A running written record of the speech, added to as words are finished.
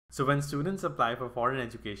So when students apply for foreign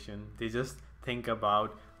education, they just think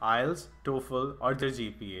about IELTS, TOEFL, or their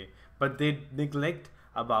GPA, but they neglect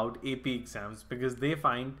about AP exams because they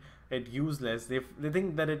find it useless. They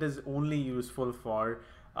think that it is only useful for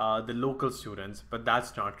the local students, but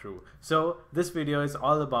that's not true. So this video is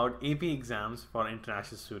all about AP exams for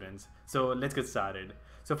international students. So let's get started.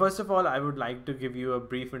 So first of all, I would like to give you a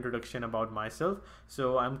brief introduction about myself.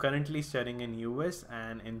 So I'm currently studying in US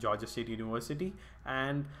and in Georgia State University,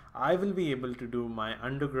 and I will be able to do my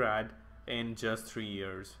undergrad in just 3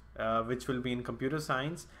 years, which will be in computer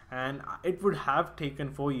science, and it would have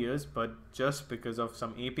taken 4 years, but just because of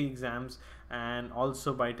some AP exams and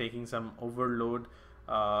also by taking some overload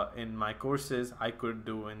in my courses, I could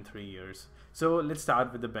do in 3 years. So let's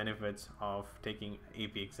start with the benefits of taking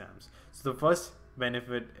AP exams. So the first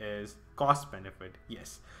benefit is cost benefit.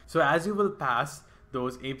 Yes, so as you will pass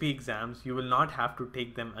those AP exams, you will not have to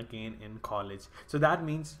take them again in college. So that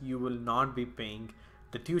means you will not be paying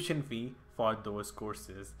the tuition fee for those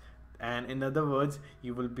courses, and in other words,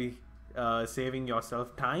 you will be saving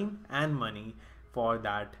yourself time and money for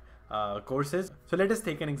that courses. So let us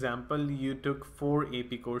take an example. You took 4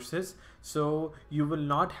 AP courses, so you will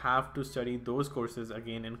not have to study those courses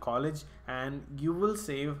again in college, and you will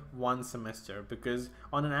save 1 semester because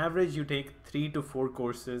on an average you take 3 to 4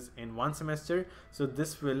 courses in 1 semester. So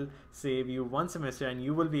this will save you 1 semester and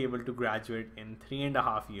you will be able to graduate in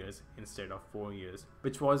 3.5 years instead of 4 years,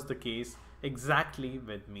 which was the case exactly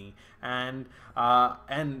with me. And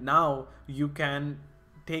now you can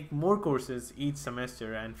take more courses each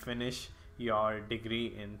semester and finish your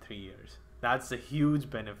degree in 3 years. That's a huge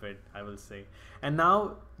benefit, I will say. And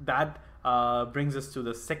now that brings us to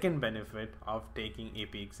the second benefit of taking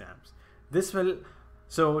AP exams.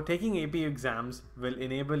 Taking AP exams will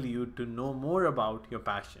enable you to know more about your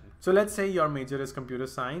passion. So let's say your major is computer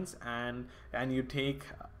science and you take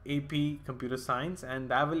AP computer science, and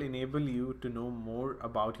that will enable you to know more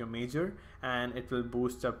about your major, and it will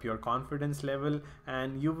boost up your confidence level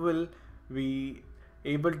and you will be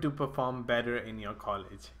able to perform better in your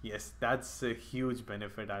college. Yes, that's a huge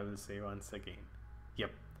benefit, I will say once again. Yep.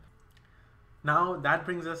 Now that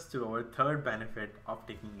brings us to our third benefit of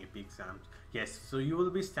taking AP exams. Yes, so you will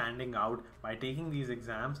be standing out by taking these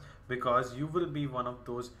exams because you will be one of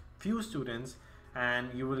those few students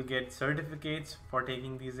and you will get certificates for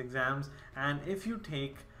taking these exams. And if you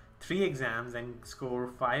take 3 exams and score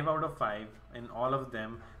 5 out of 5 in all of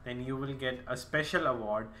them, then you will get a special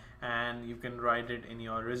award and you can write it in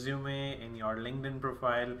your resume, in your LinkedIn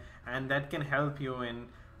profile, and that can help you in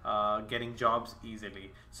getting jobs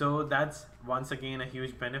easily. So that's once again a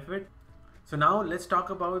huge benefit. So now let's talk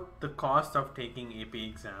about the cost of taking AP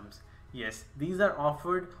exams. Yes, these are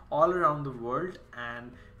offered all around the world,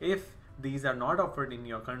 and if these are not offered in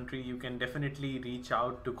your country, you can definitely reach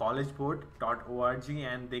out to collegeboard.org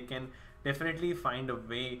and they can definitely find a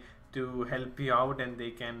way to help you out and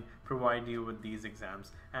they can provide you with these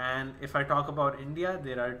exams. And if I talk about India,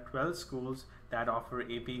 there are 12 schools that offer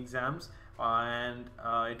AP exams, and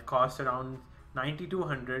it costs around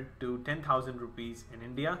 9,200 to 10,000 rupees in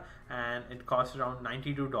India, and it costs around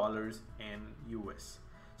 $92 in US.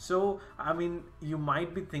 So I mean, you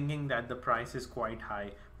might be thinking that the price is quite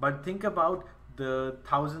high, but think about the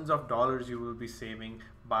thousands of dollars you will be saving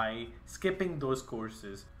by skipping those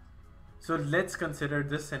courses. So let's consider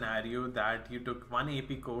this scenario that you took 1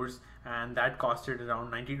 AP course and that costed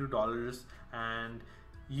around $92, and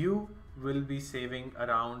you will be saving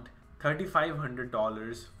around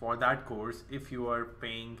 $3,500 for that course if you are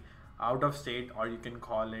paying out of state, or you can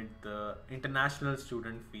call it the international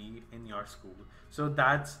student fee in your school. So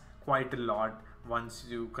that's quite a lot once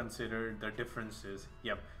you consider the differences.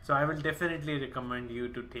 Yep. So I will definitely recommend you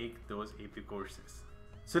to take those AP courses.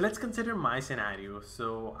 So let's consider my scenario.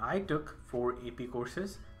 So I took 4 AP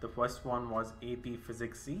courses. The first one was AP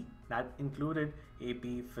Physics C, that included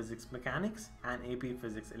AP Physics Mechanics and AP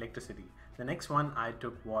Physics Electricity. The next one I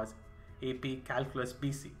took was AP Calculus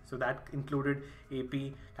BC, so that included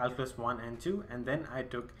AP Calculus 1 and 2, and then I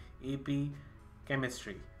took AP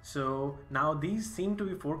Chemistry. So now these seem to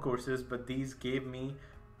be 4 courses, but these gave me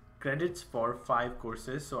credits for 5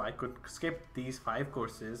 courses, so I could skip these 5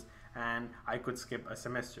 courses and I could skip a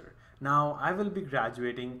semester. Now I will be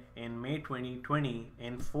graduating in May 2020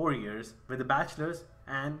 in 4 years with a bachelor's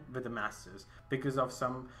and with a master's because of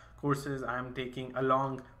some courses I am taking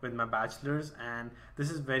along with my bachelor's, and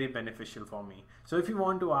this is very beneficial for me. So if you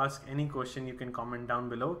want to ask any question, you can comment down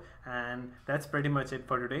below, and that's pretty much it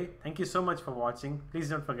for today. Thank you so much for watching. Please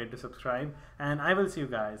don't forget to subscribe, and I will see you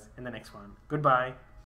guys in the next one. Goodbye.